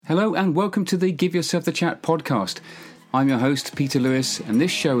Hello and welcome to the Give Yourself the Chat podcast. I'm your host, Peter Lewis, and this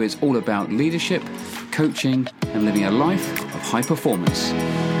show is all about leadership, coaching, and living a life of high performance.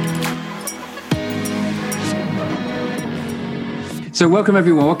 So welcome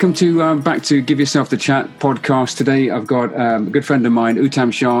everyone. Welcome to back to Give Yourself the Chat podcast. Today I've got a good friend of mine,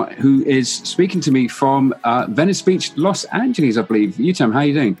 Uttam Shah, who is speaking to me from Venice Beach, Los Angeles, I believe. Uttam, how are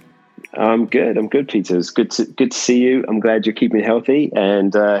you doing? I'm good, Peter. It's good to see you. I'm glad you're keeping healthy,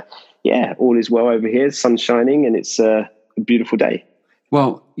 and all is well over here. The sun's shining, and it's a beautiful day.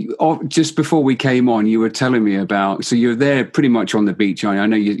 Well, just before we came on, you were telling me about. So you're there, pretty much on the beach. I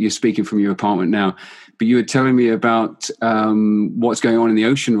know you're speaking from your apartment now, but you were telling me about what's going on in the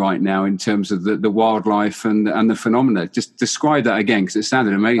ocean right now in terms of the wildlife and the phenomena. Just describe that again, because it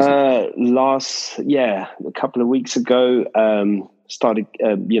sounded amazing. A couple of weeks ago,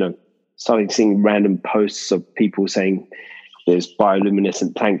 started seeing random posts of people saying there's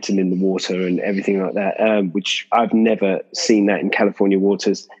bioluminescent plankton in the water and everything like that, which I've never seen that in California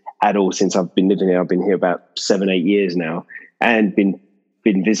waters at all since I've been living here. I've been here about 7-8 years now, and been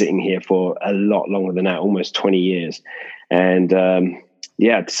visiting here for a lot longer than that, almost 20 years. And I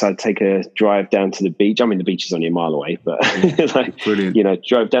decided to take a drive down to the beach. I mean, the beach is only a mile away, but Brilliant.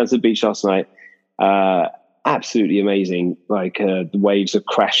 Drove down to the beach last night. Absolutely amazing. The waves are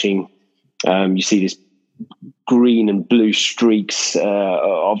crashing. You see this green and blue streaks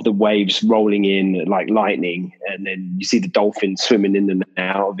of the waves rolling in like lightning, and then you see the dolphins swimming in and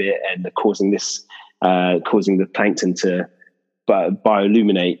out of it, and they're causing the plankton to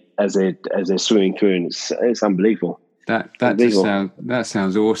bioluminate as they're swimming through, and it's unbelievable. That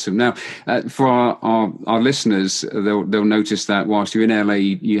sounds awesome. Now, for our listeners, they'll notice that whilst you're in LA,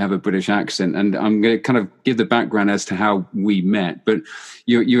 you have a British accent, and I'm going to kind of give the background as to how we met. But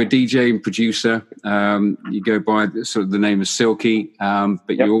you're a DJ and producer. You go by sort of the name of Silky,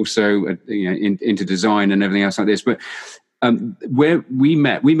 but You're also into design and everything else like this. But where we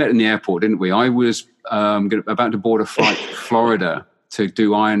met in the airport, didn't we? I was about to board a flight to Florida to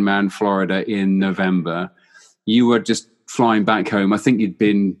do Ironman Florida in November. You were just flying back home. I think you'd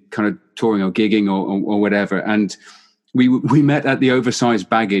been kind of touring or gigging or whatever. And we met at the oversized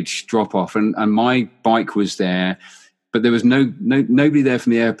baggage drop-off, and my bike was there, but there was nobody there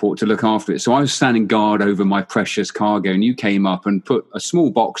from the airport to look after it. So I was standing guard over my precious cargo, and you came up and put a small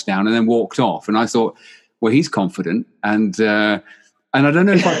box down and then walked off. And I thought, well, he's confident. And I don't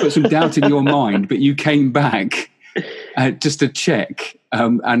know if I put some doubt in your mind, but you came back just to check.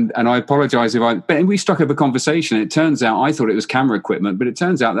 And I apologize but we struck up a conversation. It turns out I thought it was camera equipment, but it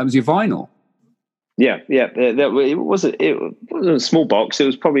turns out that was your vinyl. Yeah. It wasn't a small box. It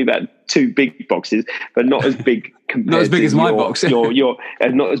was probably about 2 big boxes, but not as big compared not as big as my box. your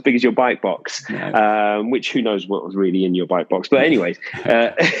not as big as your bike box. No. Which who knows what was really in your bike box. But anyways,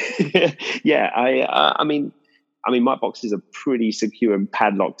 I mean, my boxes are pretty secure and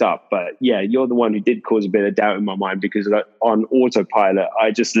padlocked up, but you're the one who did cause a bit of doubt in my mind, because on autopilot,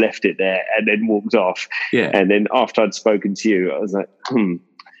 I just left it there and then walked off. Yeah. And then after I'd spoken to you, I was like,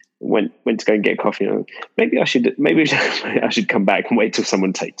 went to go and get coffee. Maybe I should come back and wait till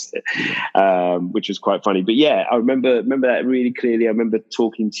someone takes it, which was quite funny. But I remember that really clearly. I remember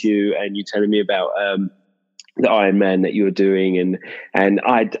talking to you and you telling me about the Ironman that you were doing, and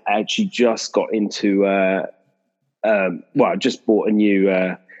I'd actually just got into. I just bought a new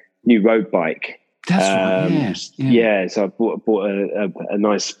road bike. That's right. Yeah. So I bought a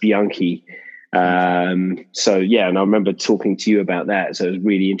nice Bianchi. And I remember talking to you about that. So it was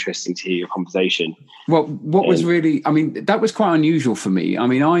really interesting to hear your conversation. Well, that was quite unusual for me. I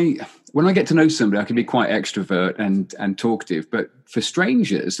mean, when I get to know somebody, I can be quite extrovert and talkative, but for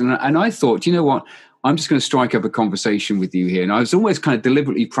strangers, and I thought, you know what? I'm just going to strike up a conversation with you here. And I was always kind of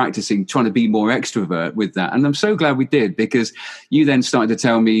deliberately practicing trying to be more extrovert with that. And I'm so glad we did, because you then started to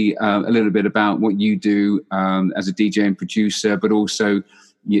tell me a little bit about what you do as a DJ and producer, but also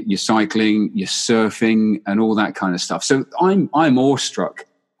your cycling, your surfing, and all that kind of stuff. So I'm awestruck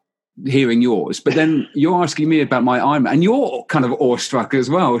hearing yours, but then you're asking me about my Ironman, and you're kind of awestruck as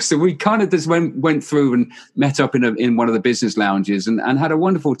well. So we kind of just went through and met up in one of the business lounges and had a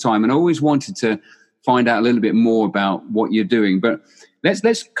wonderful time. And I always wanted to find out a little bit more about what you're doing. But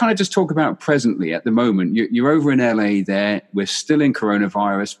let's kind of just talk about presently at the moment. You're over in LA there. We're still in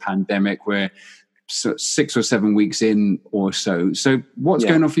coronavirus pandemic. We're 6 or 7 weeks in or so. So what's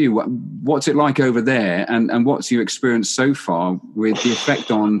going on for you? What's it like over there? And what's your experience so far with the effect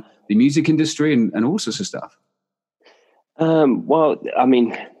on the music industry and all sorts of stuff? Well, I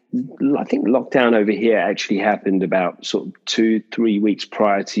mean, I think lockdown over here actually happened about sort of 2-3 weeks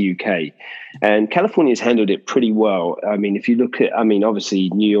prior to UK, and California's handled it pretty well. I mean, if you look at, I mean, obviously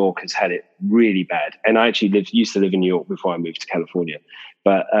New York has had it really bad, and I actually used to live in New York before I moved to California,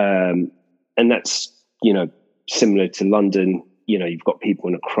 but and that's, you know, similar to London. You know, you've got people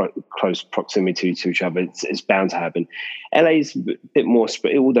in a close proximity to each other. It's bound to happen. LA is a bit more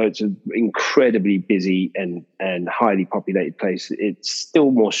spread, although it's an incredibly busy and highly populated place. It's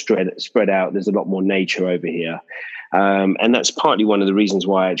still more spread out. There's a lot more nature over here, and that's partly one of the reasons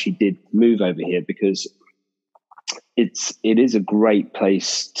why I actually did move over here, because it is a great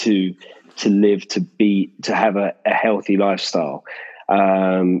place to live, to have a healthy lifestyle.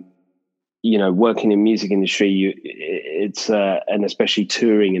 You know, working in music industry, it's and especially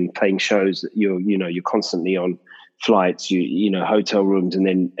touring and playing shows, you're constantly on flights, you know, hotel rooms, and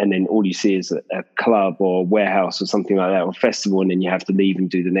then all you see is a club or a warehouse or something like that, or festival, and then you have to leave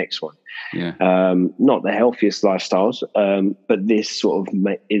and do the next one. Yeah. Not the healthiest lifestyles, but this sort of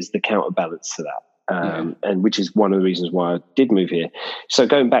is the counterbalance to that, and which is one of the reasons why I did move here. So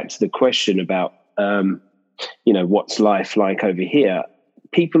going back to the question about, you know, what's life like over here?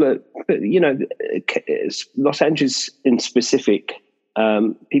 People are, you know, Los Angeles in specific,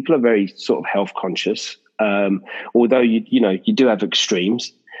 people are very sort of health conscious. Although you do have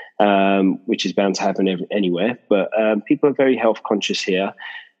extremes, which is bound to happen anywhere. But people are very health conscious here.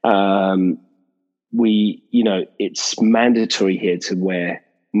 It's mandatory here to wear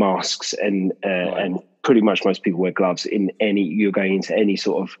masks, and pretty much most people wear gloves you're going into any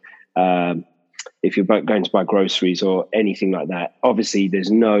sort of. If you're going to buy groceries or anything like that, obviously there's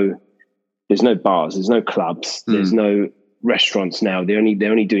no bars, there's no clubs, there's no restaurants now. They're only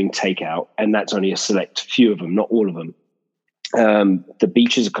doing takeout, and that's only a select few of them, not all of them. The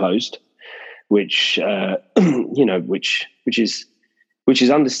beaches are closed, which which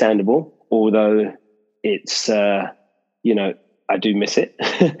is understandable, although it's I do miss it.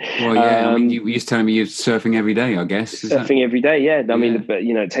 Well, yeah, I mean, you used to telling me you're surfing every day, I guess. Every day, yeah. I mean, but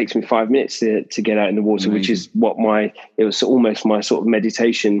it takes me 5 minutes to get out in the water, which is it was almost my sort of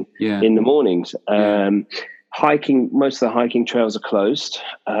meditation in the mornings. Hiking, most of the hiking trails are closed,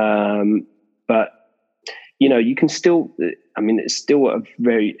 but you can still. I mean, it's still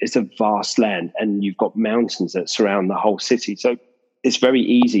it's a vast land, and you've got mountains that surround the whole city, so it's very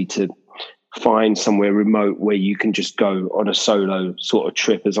easy to find somewhere remote where you can just go on a solo sort of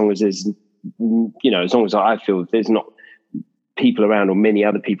trip, as long as there's, as long as I feel there's not people around or many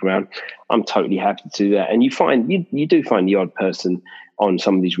other people around, I'm totally happy to do that. And you do find the odd person on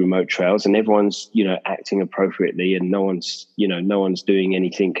some of these remote trails, and everyone's, acting appropriately, and no one's doing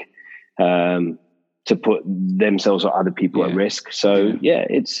anything to put themselves or other people at risk. So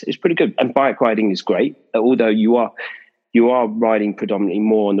it's pretty good. And bike riding is great, although you are riding predominantly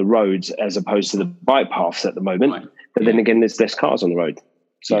more on the roads as opposed to the bike paths at the moment. Right. But then again, there's less cars on the road.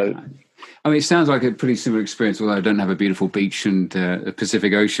 So, I mean, it sounds like a pretty similar experience, although I don't have a beautiful beach and a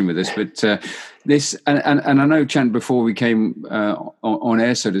Pacific Ocean with us. But this, and I know, Chant, before we came on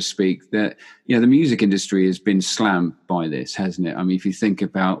air, so to speak, that, the music industry has been slammed by this, hasn't it? I mean, if you think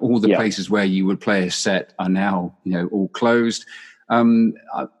about all the places where you would play a set are now, all closed.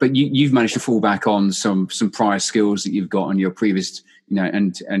 But you've managed to fall back on some prior skills that you've got on your previous,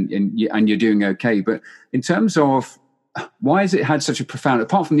 and you're doing okay. But in terms of why has it had such a profound,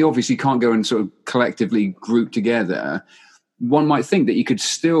 apart from the obvious, you can't go and sort of collectively group together. One might think that you could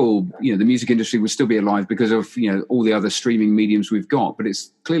still, the music industry would still be alive because of, all the other streaming mediums we've got, but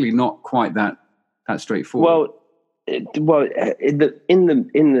it's clearly not quite that straightforward. Well,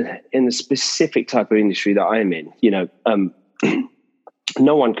 in the specific type of industry that I'm in,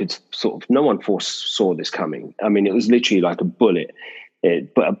 no one foresaw this coming. I mean, it was literally like a bullet.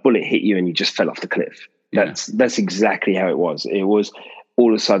 But a bullet hit you and you just fell off the cliff. That's exactly how it was. It was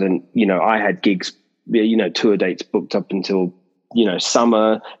all of a sudden, I had gigs, tour dates booked up until,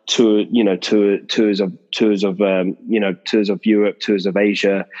 summer, tours of Europe, tours of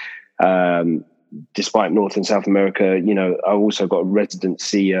Asia. Despite North and South America, I also got a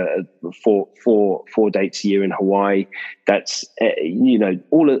residency, 4 dates a year in Hawaii. That's,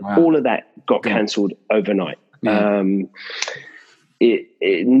 all of that got cancelled overnight. No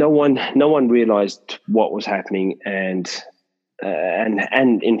one realized what was happening, and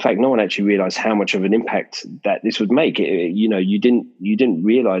in fact, no one actually realized how much of an impact that this would make. You didn't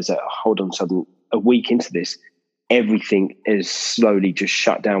realize that. Hold on, suddenly a week into this, everything is slowly just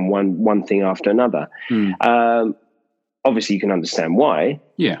shut down, one thing after another. Obviously, you can understand why.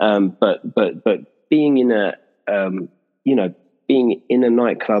 But being in being in a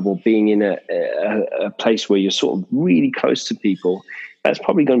nightclub or being in a place where you're sort of really close to people, that's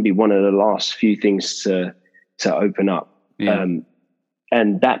probably going to be one of the last few things to open up. Yeah.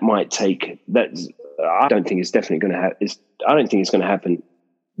 And that might take that. I don't think it's definitely going to happen. I don't think it's going to happen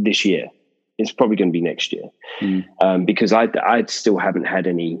this year. It's probably going to be next year, because I still haven't had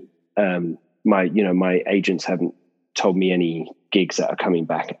any. My agents haven't told me any gigs that are coming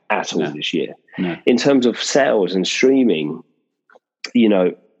back at all this year. No. In terms of sales and streaming,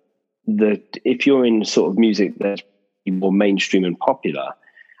 if you're in sort of music that's more mainstream and popular,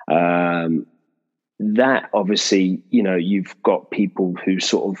 that obviously, you've got people who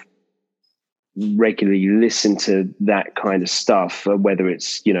sort of regularly listen to that kind of stuff, whether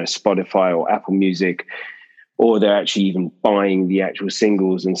it's, Spotify or Apple Music, or they're actually even buying the actual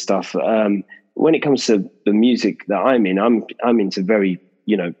singles and stuff. When it comes to the music that I'm in, I'm into very,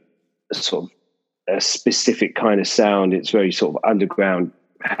 sort of a specific kind of sound. It's very sort of underground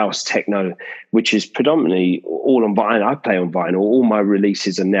house techno, which is predominantly all on vinyl. I play on vinyl. All my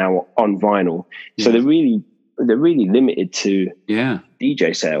releases are now on vinyl. Yeah. So they're really limited to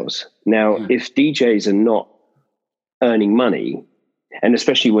DJ sales. Now, if DJs are not earning money, and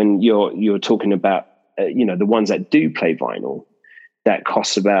especially when you're talking about the ones that do play vinyl, that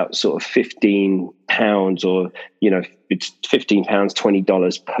costs about sort of £15 or it's £15,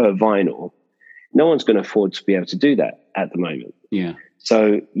 $20 per vinyl. No one's going to afford to be able to do that at the moment. Yeah.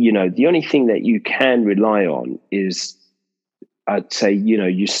 So, the only thing that you can rely on is, I'd say,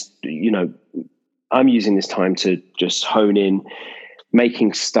 I'm using this time to just hone in,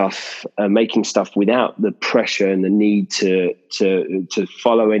 making stuff without the pressure and the need to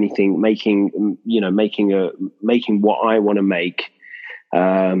follow anything, making what I want to make,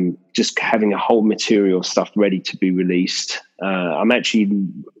 just having a whole material stuff ready to be released. I'm actually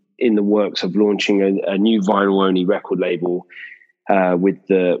in the works of launching a new vinyl only record label, with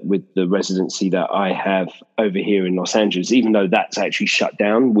the residency that I have over here in Los Angeles. Even though that's actually shut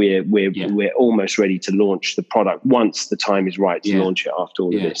down, we're almost ready to launch the product once the time is right to launch it after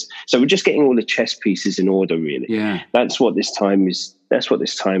all of this. So we're just getting all the chess pieces in order, really. Yeah. That's what this time has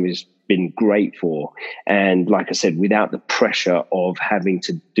been great for. And like I said, without the pressure of having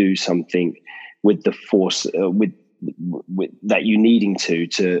to do something with the force, with that you needing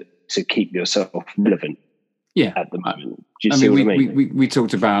to keep yourself relevant. Yeah, at the moment. Do you see what I mean? We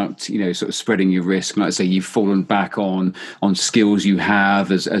talked about sort of spreading your risk. Like I say, you've fallen back on skills you have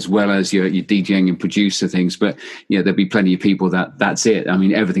as well as your DJing and producer things. But there'll be plenty of people that's it. I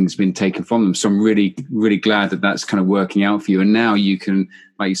mean, everything's been taken from them. So I'm really, really glad that that's kind of working out for you. And now you can,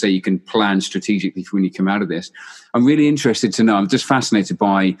 like you say, you can plan strategically for when you come out of this. I'm really interested to know. I'm just fascinated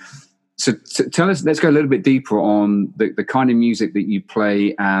by. So tell us, let's go a little bit deeper on the kind of music that you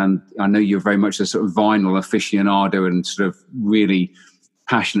play. And I know you're very much a sort of vinyl aficionado and sort of really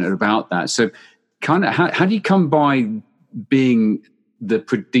passionate about that. So kind of how do you come by being the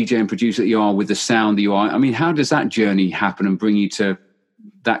DJ and producer that you are with the sound that you are? I mean, how does that journey happen and bring you to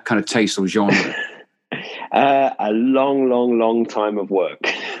that kind of taste or genre? A long time of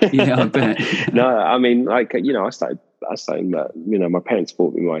work. Yeah, I bet. No, I mean, I started, my parents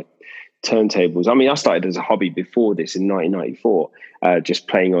bought me my turntables. I mean, I started as a hobby before this in 1994, just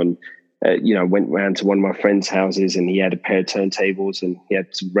playing on, went round to one of my friend's houses and he had a pair of turntables and he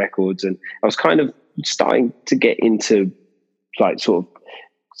had some records, and I was kind of starting to get into like sort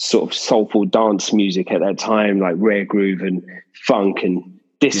of soulful dance music at that time, like rare groove and funk and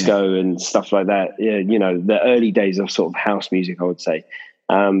disco and stuff like that. The early days of sort of house music, I would say.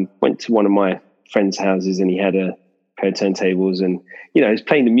 Went to one of my friend's houses and he had a pair of turntables, and he was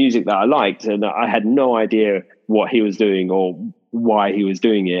playing the music that I liked, and I had no idea what he was doing or why he was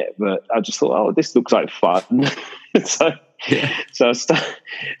doing it, but I just thought, oh, this looks like fun. so I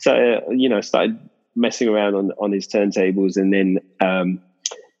started messing around on his turntables, and then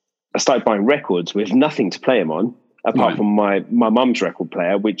I started buying records with nothing to play them on apart from my mum's record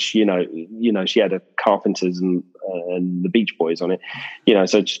player, which she had a Carpenters and the Beach Boys on it,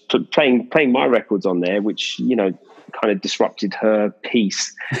 so just playing my records on there, which kind of disrupted her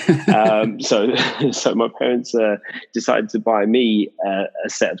peace. So my parents decided to buy me a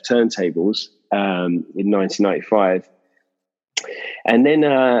set of turntables in 1995, and then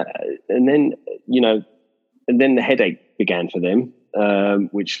the headache began for them,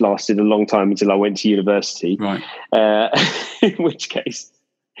 which lasted a long time until I went to university. Right. In which case,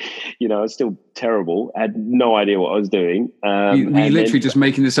 I was still terrible. I had no idea what I was doing. Were you literally just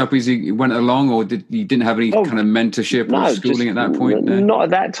making this up as you went along, or you didn't have any kind of mentorship or schooling at that point? No? Not at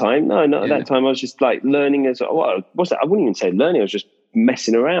that time. No, not at that time. I was just like learning as well. What's that? I wouldn't even say learning. I was just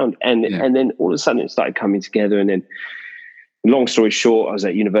messing around, and then all of a sudden it started coming together. And then, long story short, I was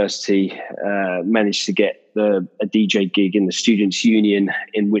at university, managed to get a DJ gig in the Students' Union,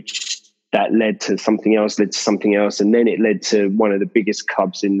 in which that led to something else, and then it led to one of the biggest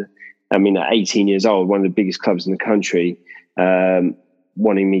clubs at 18 years old, one of the biggest clubs in the country,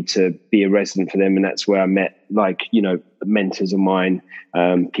 wanting me to be a resident for them. And that's where I met, mentors of mine,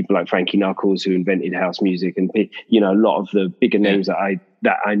 people like Frankie Knuckles, who invented house music, and, a lot of the bigger names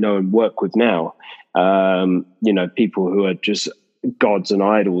that I know and work with now. People who are just gods and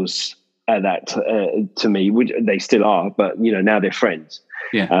idols at that to me, which they still are, but, now they're friends.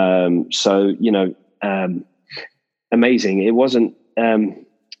 Yeah. Amazing. It wasn't,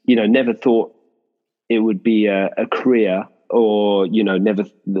 never thought it would be a career, or, never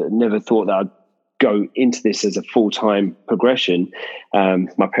thought that I'd go into this as a full-time progression.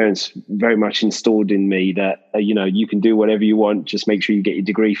 My parents very much installed in me that, you can do whatever you want, just make sure you get your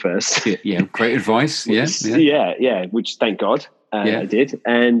degree first. Yeah. Great advice. Yeah. Which, thank God, I did.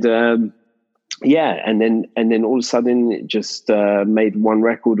 And, and then all of a sudden it just made one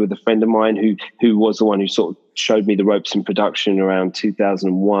record with a friend of mine who was the one who sort of showed me the ropes in production around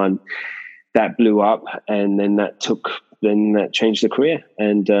 2001. That blew up, and then that changed the career.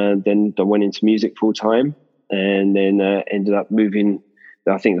 And then I went into music full time, and then ended up moving.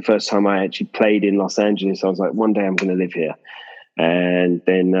 I think the first time I actually played in Los Angeles, I was like, one day I'm going to live here. And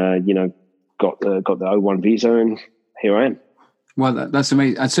then got the O1 visa, and here I am. Well, that's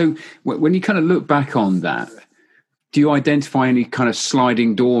amazing. And so when you kind of look back on that, do you identify any kind of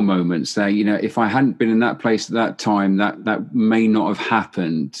sliding door moments there? If I hadn't been in that place at that time, that may not have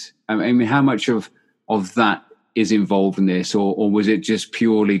happened. I mean, how much of that is involved in this, or was it just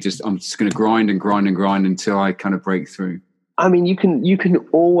purely I'm just going to grind until I kind of break through? I mean, you can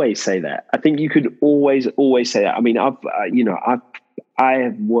always say that. I think you could always say that. I mean, I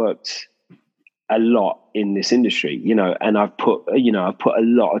have worked a lot in this industry, and I've put a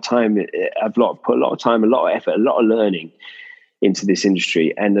lot of time. I've put a lot of time, a lot of effort, a lot of learning into this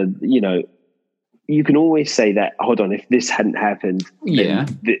industry. And you can always say that, hold on, if this hadn't happened,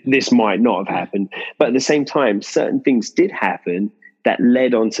 this might not have happened. But at the same time, certain things did happen that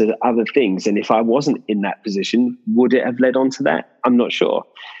led on to other things. And if I wasn't in that position, would it have led on to that? I'm not sure.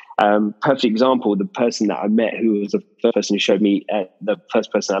 Perfect example, the person that I met, who was the first person who showed me, the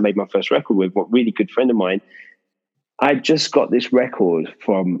first person I made my first record with, a really good friend of mine. I just got this record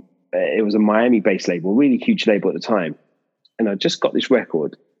from, it was a Miami-based label, really huge label at the time. And I just got this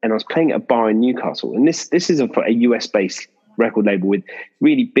record, and I was playing at a bar in Newcastle. And this is a US-based record label with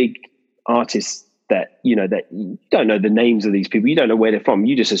really big artists that you don't know the names of these people. You don't know where they're from.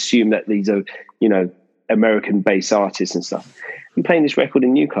 You just assume that these are, American-based artists and stuff. I'm playing this record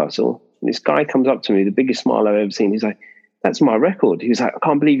in Newcastle, and this guy comes up to me, the biggest smile I've ever seen. He's like, "That's my record." He was like, "I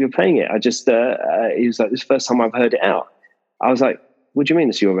can't believe you're playing it. I just," he was like, "This is the first time I've heard it out." I was like, "What do you mean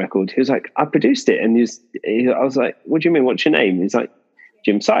it's your record?" He was like, "I produced it." And I was like, "What do you mean? What's your name?" He's like,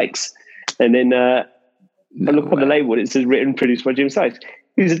 "Jim Sykes." And then I look on the label, it says written, produced by Jim Sykes.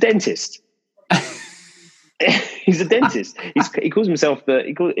 He's a dentist. He's a dentist. He calls himself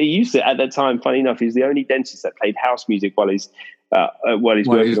he used to, at that time, funny enough, he's the only dentist that played house music while he's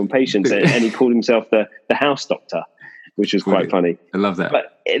working on patients, and he called himself the house doctor, which was quite funny. I love that.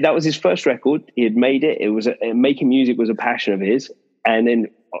 But that was his first record. He had made it. It was making music was a passion of his, and then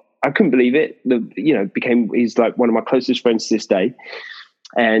I couldn't believe it. He's like one of my closest friends to this day,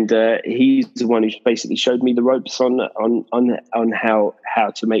 and he's the one who basically showed me the ropes on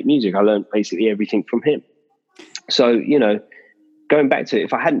how to make music. I learned basically everything from him. So, going back to it,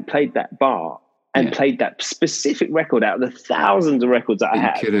 if I hadn't played that bar and played that specific record out of the thousands of records that I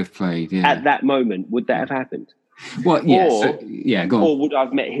had, could have played at that moment, would that have happened? Well, yeah, go on. Or would I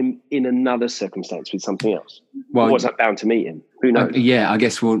have met him in another circumstance with something else? Well, or was I bound to meet him? Who knows? I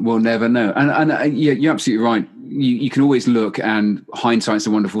guess we'll never know. And you're absolutely right. You can always look, and hindsight's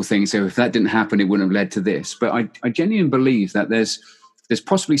a wonderful thing. So if that didn't happen, it wouldn't have led to this. But I genuinely believe that there's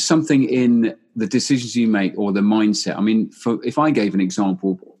possibly something in the decisions you make or the mindset. I mean, if I gave an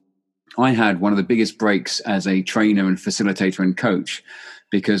example, I had one of the biggest breaks as a trainer and facilitator and coach,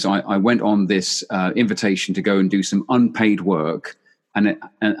 because I went on this invitation to go and do some unpaid work. And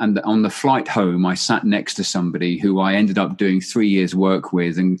on the flight home, I sat next to somebody who I ended up doing 3 years work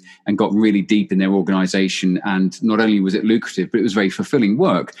with, and got really deep in their organization. And not only was it lucrative, but it was very fulfilling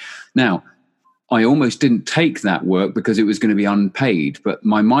work. Now, I almost didn't take that work because it was going to be unpaid. But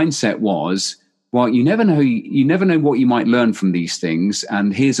my mindset was, well, you never know what you might learn from these things.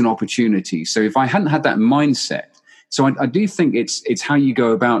 And here's an opportunity. So if I hadn't had that mindset, so I do think it's how you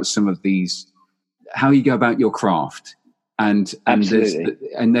go about some of these, how you go about your craft.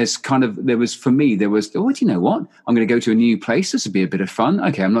 there's kind of, there was, for me, there was, oh, do you know what? I'm going to go to a new place. This would be a bit of fun.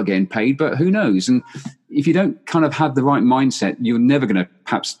 Okay, I'm not getting paid, but who knows? And if you don't kind of have the right mindset, you're never going to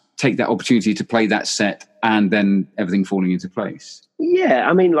perhaps take that opportunity to play that set and then everything falling into place. Yeah,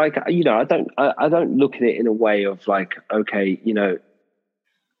 I mean, like, you know, I don't look at it in a way of like, okay, you know,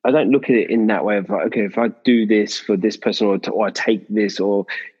 I don't look at it in that way of like, okay, if I do this for this person or I take this, or,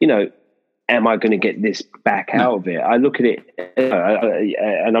 you know, am I going to get this back out of it? I look at it,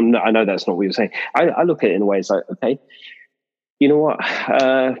 and I know that's not what you're saying. I look at it in a way, it's like, okay, you know what?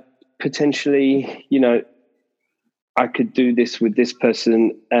 Potentially, you know, I could do this with this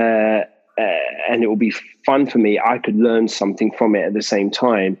person, and it will be fun for me. I could learn something from it at the same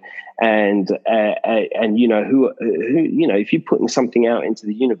time, and you know, who you know, if you're putting something out into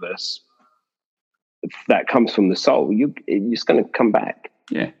the universe that comes from the soul, it's going to come back.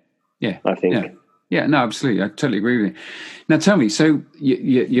 Yeah. I think. Yeah. No, absolutely. I totally agree with you. Now, tell me. So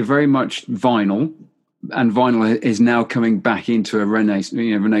you're very much vinyl, and vinyl is now coming back into a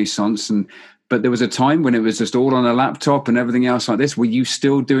renaissance, but there was a time when it was just all on a laptop and everything else like this. Were you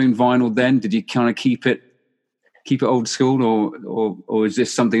still doing vinyl then? Did you kind of keep it old school, or is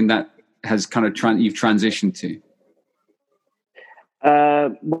this something that has kind of you've transitioned to?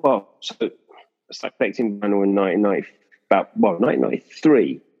 Well, so I started collecting vinyl in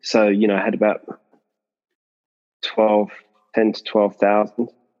 1993. So, you know, I had about 10 to 12,000.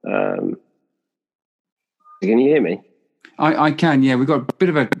 Can you hear me? I can, yeah. We've got a bit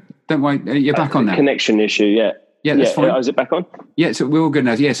of a, don't worry, you're back on now. Connection issue, yeah. Yeah, that's fine. Is it back on? Yeah, so we're all good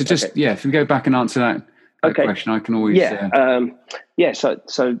now. Yeah, so just, okay. If we go back and answer that question, I can always... So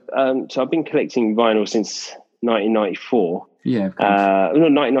I've been collecting vinyl since 1994. Yeah, of course.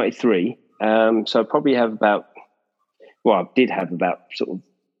 1993. So I probably have about, I did have about sort of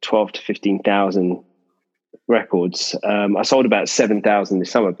 12 to 15,000 records. I sold about 7,000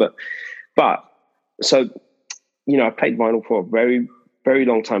 this summer, but so, you know, I played vinyl for a very, very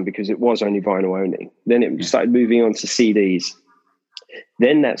long time because it was only vinyl only. Then it started moving on to CDs.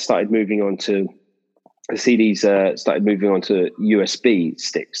 Then that started moving on to the CDs, started moving on to USB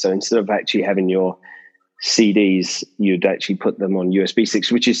sticks. So instead of actually having your CDs, you'd actually put them on USB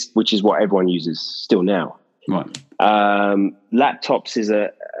sticks, which is what everyone uses still now. Right. Laptops is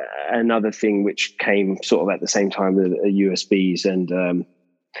another thing which came sort of at the same time with USBs, and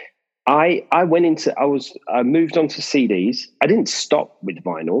I moved on to CDs. I didn't stop with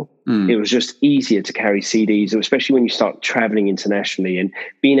vinyl. It was just easier to carry CDs, especially when you start traveling internationally and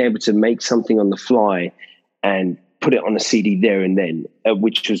being able to make something on the fly and put it on a CD there and then,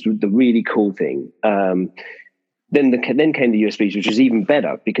 which was the really cool thing. Then came the USBs, which was even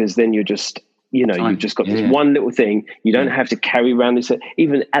better because then you're just, you know, you've just got this one little thing. You don't have to carry around this.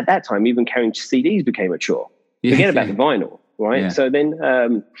 Even at that time, even carrying CDs became a chore. Forget about the vinyl, right? Yeah. So then,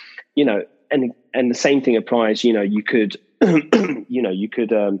 you know, and the same thing applies. You know, you could,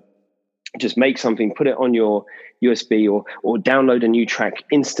 just make something, put it on your USB, or download a new track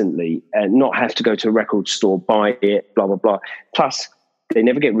instantly, and not have to go to a record store, buy it, blah blah blah. Plus, they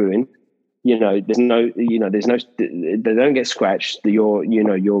never get ruined. You know, they don't get scratched. Your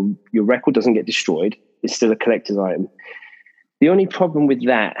record doesn't get destroyed. It's still a collector's item. The only problem with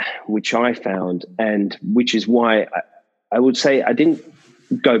that, which I found, and which is why I would say I didn't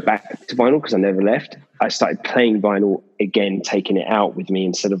go back to vinyl because I never left. I started playing vinyl again, taking it out with me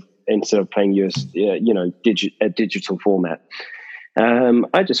instead of playing digital format.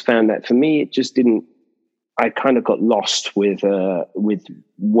 I just found that for me, it just didn't. I kind of got lost with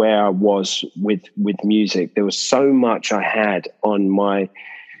where I was with music. There was so much I had on my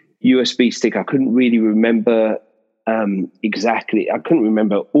USB stick. I couldn't really remember exactly. I couldn't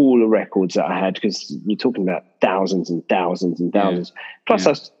remember all the records that I had because you're talking about thousands and thousands and thousands. Yeah. Plus,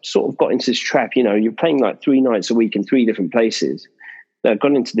 I sort of got into this trap. You know, you're playing like 3 nights a week in 3 different places. I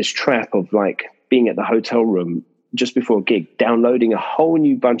got into this trap of like being at the hotel room just before a gig, downloading a whole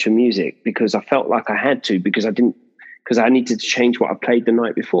new bunch of music because I felt like I had to, because I needed to change what I played the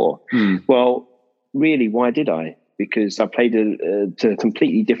night before. Well, really, why did I? Because I played to a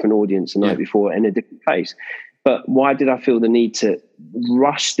completely different audience the night before in a different place. But why did I feel the need to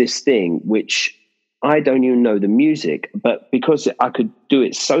rush this thing, which I don't even know the music, but because I could do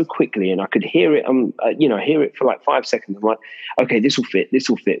it so quickly and I could hear it, hear it for like 5 seconds. I'm like, okay, this will fit.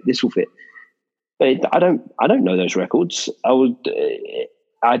 But I don't know those records. I was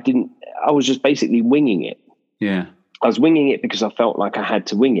just basically winging it. Yeah. I was winging it because I felt like I had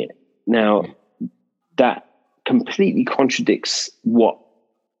to wing it. Now that completely contradicts what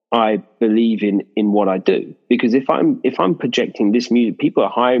I believe in what I do, because if I'm projecting this music, people are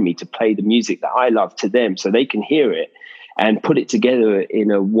hiring me to play the music that I love to them so they can hear it and put it together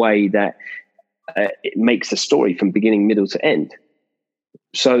in a way that it makes a story from beginning, middle to end.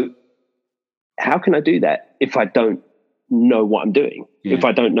 So how can I do that if I don't know what I'm doing, if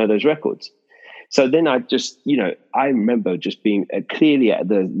I don't know those records? So then I just, I remember just being clearly at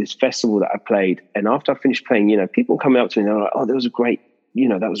this festival that I played. And after I finished playing, people coming up to me and they're like, oh, that was great.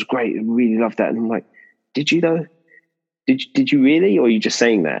 That was great. I really loved that. And I'm like, did you though? Did you really? Or are you just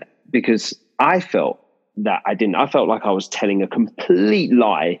saying that? Because I felt that I didn't. I felt like I was telling a complete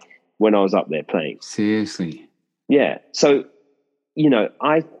lie when I was up there playing. Seriously? Yeah. So,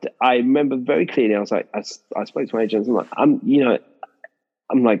 I remember very clearly, I was like, I spoke to my agent.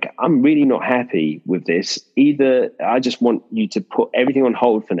 I'm like, I'm really not happy with this. Either I just want you to put everything on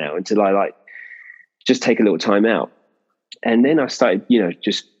hold for now until I just take a little time out. And then I started,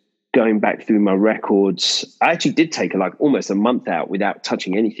 just going back through my records. I actually did take almost a month out without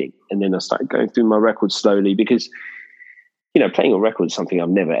touching anything. And then I started going through my records slowly because, playing a record is something I've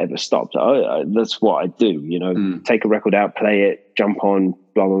never, ever stopped. That's what I do, take a record out, play it, jump on,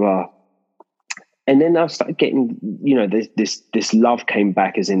 blah, blah, blah. And then I started getting, this love came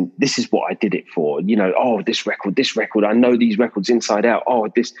back as in, this is what I did it for. This record, I know these records inside out.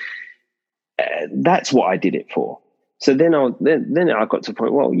 That's what I did it for. So then I got to the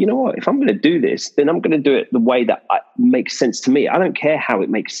point, well, you know what, if I'm going to do this, then I'm going to do it the way that makes sense to me. I don't care how it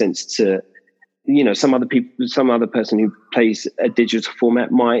makes sense to, some other person who plays a digital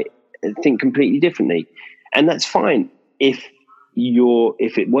format might think completely differently. And that's fine. If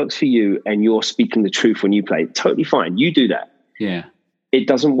it works for you and you're speaking the truth when you play, totally fine. You do that. Yeah. It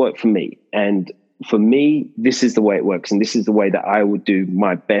doesn't work for me. And for me, this is the way it works. And this is the way that I would do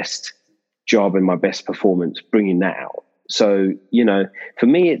my best job and my best performance, bringing that out. So, for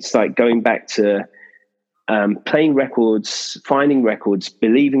me, it's like going back to playing records, finding records,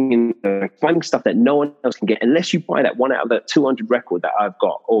 believing in finding stuff that no one else can get, unless you buy that one out of the 200 record that I've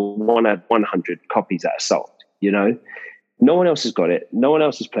got, or one out of 100 copies that are sold, No one else has got it. No one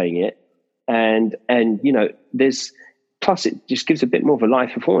else is playing it. And plus it just gives a bit more of a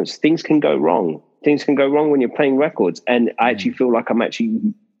live performance. Things can go wrong. Things can go wrong when you're playing records. And I actually feel like I'm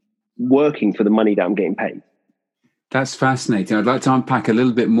actually working for the money that I'm getting paid. That's fascinating. I'd like to unpack a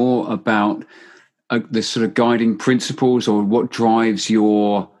little bit more about the sort of guiding principles or what drives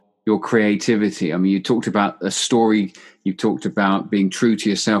your creativity. I mean, you talked about a story, you talked about being true to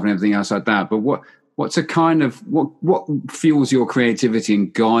yourself and everything else like that. But what's a kind of what fuels your creativity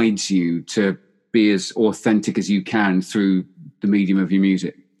and guides you to be as authentic as you can through the medium of your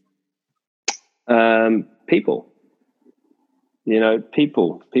music? People.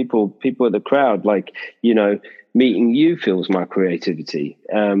 People at the crowd, meeting you fuels my creativity.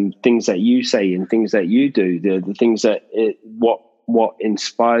 Things that you say and things that you do, the things that what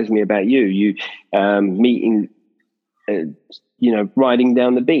inspires me about you, meeting, riding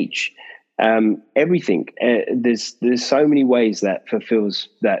down the beach, everything. There's so many ways that fulfills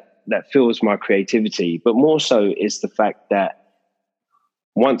that fills my creativity, but more so is the fact that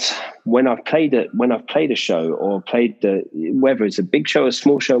when I've played a show or whether it's a big show, a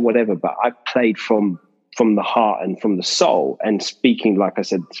small show, whatever, but I've played from the heart and from the soul and speaking, like I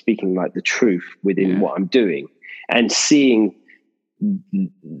said, the truth within what I'm doing and seeing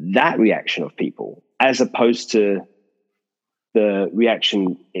that reaction of people as opposed to the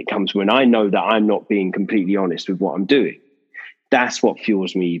reaction it comes when I know that I'm not being completely honest with what I'm doing. That's what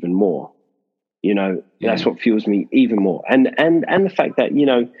fuels me even more. That's what fuels me even more. And the fact that,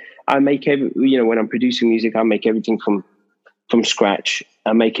 I make when I'm producing music, I make everything from scratch.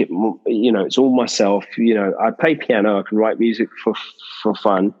 I make it, it's all myself. I play piano. I can write music for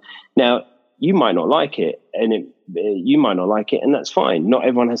fun. Now, you might not like it and you might not like it, and that's fine. Not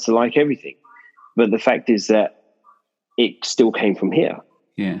everyone has to like everything. But the fact is that it still came from here.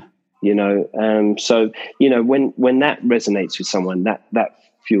 Yeah. So, when that resonates with someone, that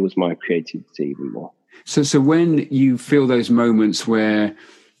fuels my creativity even more. So when you feel those moments where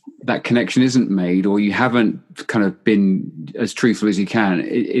that connection isn't made or you haven't kind of been as truthful as you can,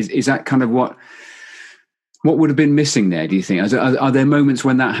 is that kind of what would have been missing there, do you think? Are there moments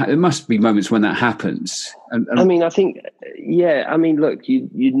when it must be moments when that happens? I mean, I think, look, you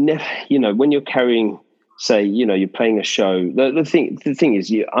never, when you're carrying, say, you're playing a show, the thing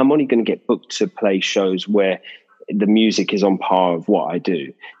is, I'm only going to get booked to play shows where the music is on par of what I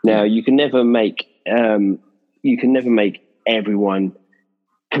do. Now, you can never make everyone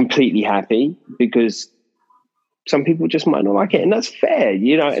completely happy because some people just might not like it, and that's fair.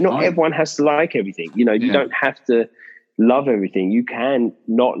 Not everyone has to like everything. You don't have to love everything. You can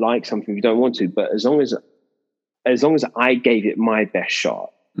not like something if you don't want to, but as long as I gave it my best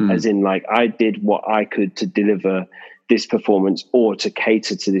shot, as in I did what I could to deliver this performance or to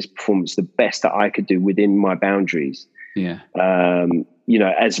cater to this performance the best that I could do within my boundaries. Yeah.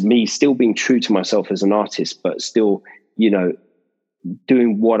 As me still being true to myself as an artist, but still,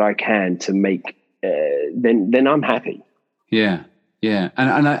 doing what I can to make, then I'm happy. Yeah. Yeah.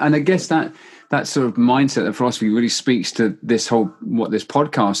 And I guess that sort of mindset, that philosophy really speaks to what this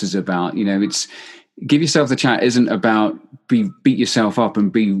podcast is about. It's give yourself the chat isn't about beat yourself up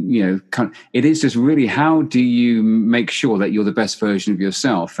and be, it is just really, how do you make sure that you're the best version of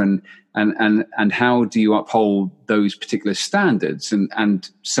yourself, and how do you uphold those particular standards and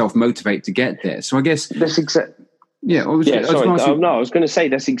self-motivate to get there? So I guess that's exactly. Yeah. I was going to say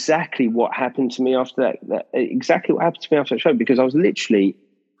that's exactly what happened to me after that. Exactly what happened to me after that show, because I was literally,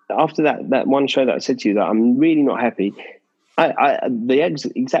 after that one show that I said to you that I'm really not happy.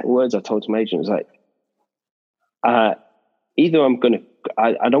 The exact words I told to my agent was like, either I'm going to,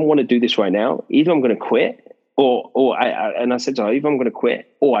 I don't want to do this right now. Either I'm going to quit, and I said to her, either I'm going to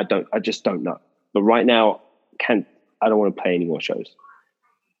quit or I just don't know. But right now, I don't want to play any more shows.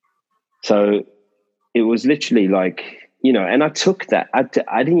 So it was literally like, and I took that. I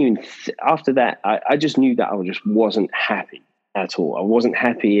didn't even, after that, I just knew that I just wasn't happy at all. I wasn't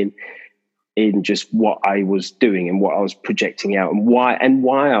happy in just what I was doing and what I was projecting out and why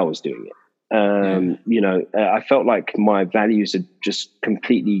I was doing it. I felt like my values had just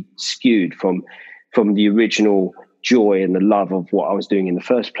completely skewed from the original joy and the love of what I was doing in the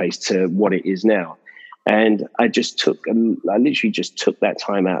first place to what it is now. And I literally just took that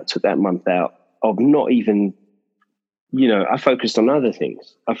time out, took that month out of not even, I focused on other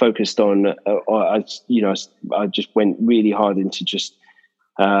things. I focused on, I just went really hard into just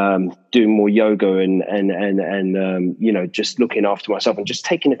doing more yoga and just looking after myself and just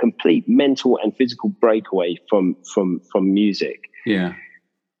taking a complete mental and physical break away from music. Yeah.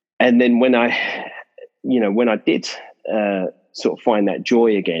 And then when I did sort of find that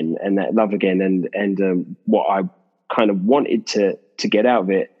joy again and that love again and what I kind of wanted to get out of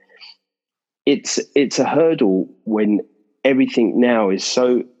it, it's a hurdle when everything now is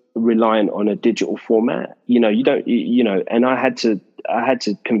so reliant on a digital format. And I had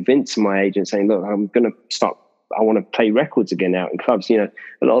to convince my agent saying, look, I'm going to start, I want to play records again out in clubs. A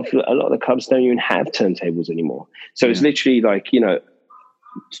lot of the clubs don't even have turntables anymore. So it's literally like,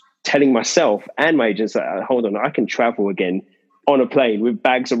 telling myself and my agents that, hold on, I can travel again on a plane with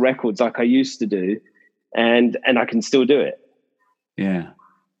bags of records like I used to do. And I can still do it. Yeah.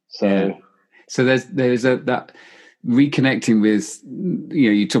 So there's that reconnecting with,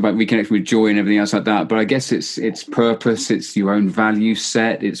 you talk about reconnecting with joy and everything else like that, but I guess it's purpose, it's your own value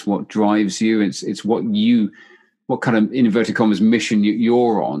set, it's what drives you, it's what kind of, in inverted commas, mission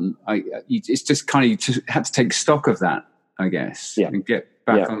you're on. It's just kind of, you just had to take stock of that, I guess, and get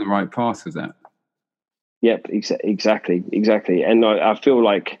back on the right path with that. Yep, exactly. And I feel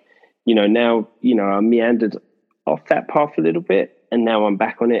like, now, I meandered off that path a little bit, and now I'm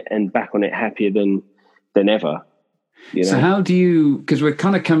back on it happier than ever. So how do you, because we're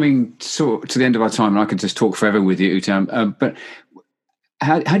kind of coming to the end of our time, and I could just talk forever with you, Uttam, but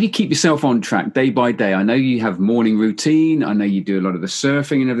how do you keep yourself on track day by day? I know you have morning routine. I know you do a lot of the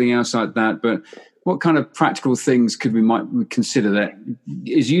surfing and everything else like that, but what kind of practical things might consider that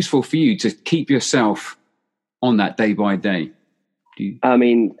is useful for you to keep yourself on that day by day? I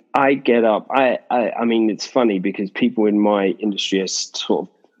mean, I get up. I mean, it's funny because people in my industry are sort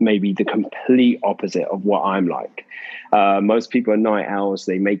of maybe the complete opposite of what I'm like. Most people are night owls.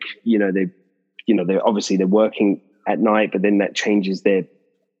 They make, they're obviously they're working at night, but then that changes their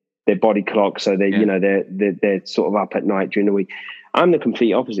body clock. So they're sort of up at night during the week. I'm the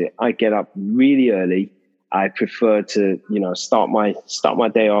complete opposite. I get up really early. I prefer to, start my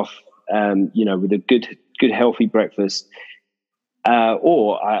day off, with a good healthy breakfast.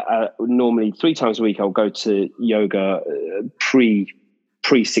 Or I normally 3 times a week I'll go to yoga pre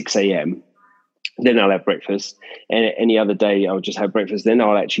 6 a.m. Then I'll have breakfast, and any other day I'll just have breakfast. Then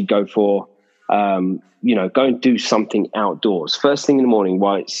I'll actually go for go and do something outdoors first thing in the morning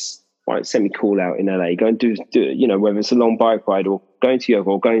while it's semi-cool out in LA. Go and do whether it's a long bike ride or going to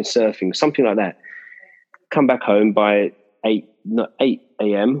yoga or going surfing, something like that. Come back home by 8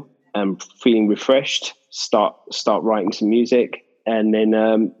 a.m. and feeling refreshed. Start writing some music. And then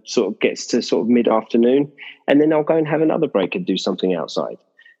sort of gets to sort of mid-afternoon, and then I'll go and have another break and do something outside.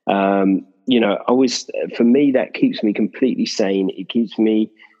 Always, for me, that keeps me completely sane. It keeps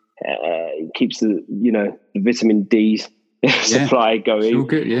the vitamin D supply going. So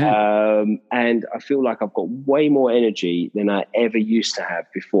good, yeah. And I feel like I've got way more energy than I ever used to have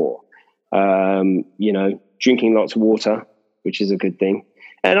before. Drinking lots of water, which is a good thing.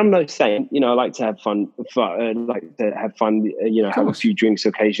 And I'm no saint, you know. I like to have fun. Have a few drinks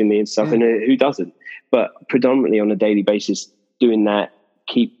occasionally and stuff. And who doesn't? But predominantly on a daily basis, doing that,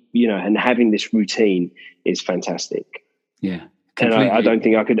 and having this routine is fantastic. Yeah, completely. And I don't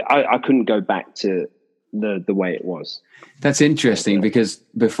think I could. I couldn't go back to the way it was. That's interesting because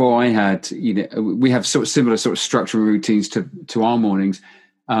before I had, we have sort of similar sort of structural routines to our mornings,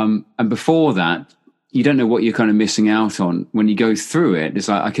 and before that, you don't know what you're kind of missing out on when you go through it. It's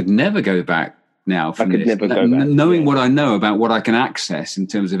like I could never go back now. I could never go back. Knowing what I know about what I can access in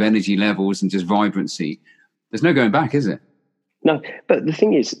terms of energy levels and just vibrancy, there's no going back, is it? No, but the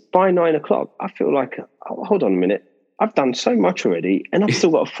thing is, by 9 o'clock, I feel like, hold on a minute, I've done so much already, and I've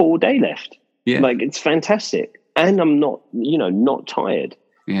still got a full day left. Yeah, like it's fantastic, and I'm not tired.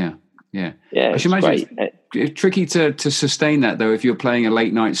 Yeah. I should imagine it's tricky to sustain that though if you're playing a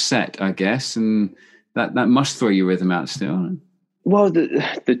late night set, I guess, and that must throw your rhythm out still. Well,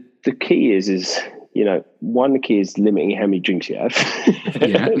 the key is one, the key is limiting how many drinks you have.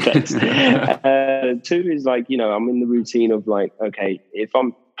 Yeah. Two is I'm in the routine of okay, if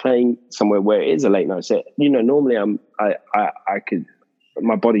I'm playing somewhere where it is a late night set, normally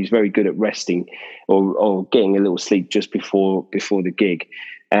my body's very good at resting or getting a little sleep just before the gig.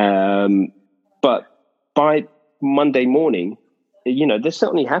 But by Monday morning, this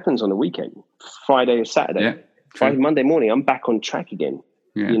certainly happens on the weekend, Friday or Saturday. Yeah, by Monday morning, I'm back on track again.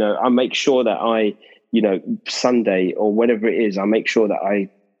 Yeah. I make sure that I, Sunday or whatever it is, I make sure that I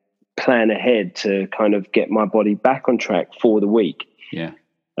plan ahead to kind of get my body back on track for the week. Yeah.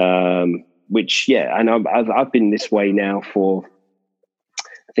 And I've been this way now for,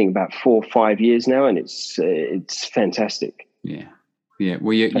 I think, about 4 or 5 years now, and it's fantastic. Yeah. Yeah,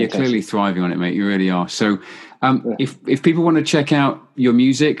 well, you're clearly thriving on it, mate. You really are. So, if people want to check out your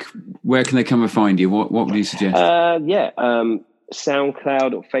music, where can they come and find you? What would you suggest?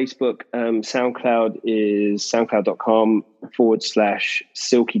 SoundCloud or Facebook. SoundCloud is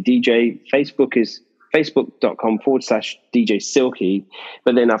soundcloud.com/SilkyDJ. Facebook is facebook.com/DJ Silky.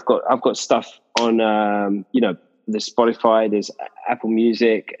 But then I've got stuff on the Spotify. There's Apple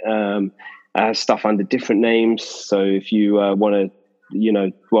Music. I have stuff under different names. So if you want to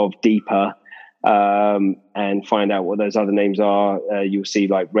delve deeper and find out what those other names are, you'll see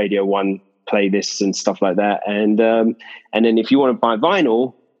like Radio 1 playlists and stuff like that. And then if you want to buy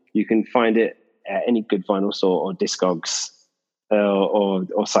vinyl, you can find it at any good vinyl store or Discogs or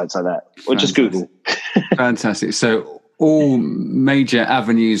sites like that, or just Google. Fantastic. So all major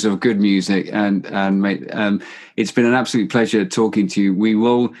avenues of good music, and mate, it's been an absolute pleasure talking to you. We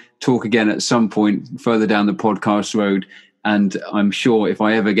will talk again at some point further down the podcast road. And I'm sure if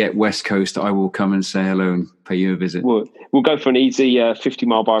I ever get West Coast, I will come and say hello and pay you a visit. We'll go for an easy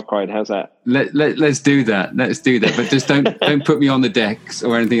 50-mile bike ride. How's that? Let's do that. Let's do that. But just don't put me on the decks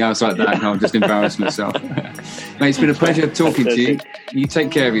or anything else like that. And I'll just embarrass myself. Mate, it's been a pleasure talking to you. You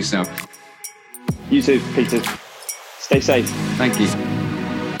take care of yourself. You too, Peter. Stay safe. Thank you.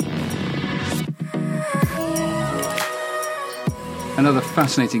 Another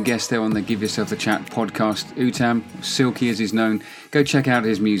fascinating guest there on the Give Yourself the Chat podcast. Uttam, Silky as he's known. Go check out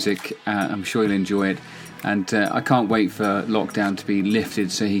his music. I'm sure you'll enjoy it. And I can't wait for lockdown to be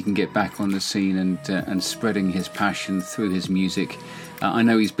lifted so he can get back on the scene and spreading his passion through his music. I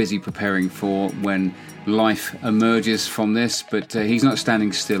know he's busy preparing for when life emerges from this, but he's not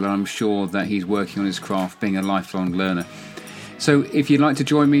standing still. And I'm sure that he's working on his craft, being a lifelong learner. So if you'd like to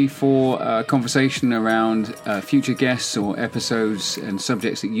join me for a conversation around future guests or episodes and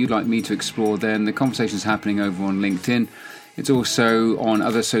subjects that you'd like me to explore, then the conversation's happening over on LinkedIn. It's also on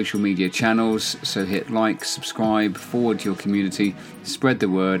other social media channels, so hit like, subscribe, forward to your community, spread the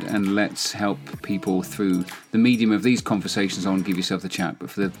word, and let's help people through the medium of these conversations on Give Yourself the Chat. But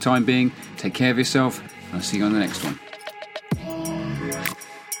for the time being, take care of yourself, and I'll see you on the next one.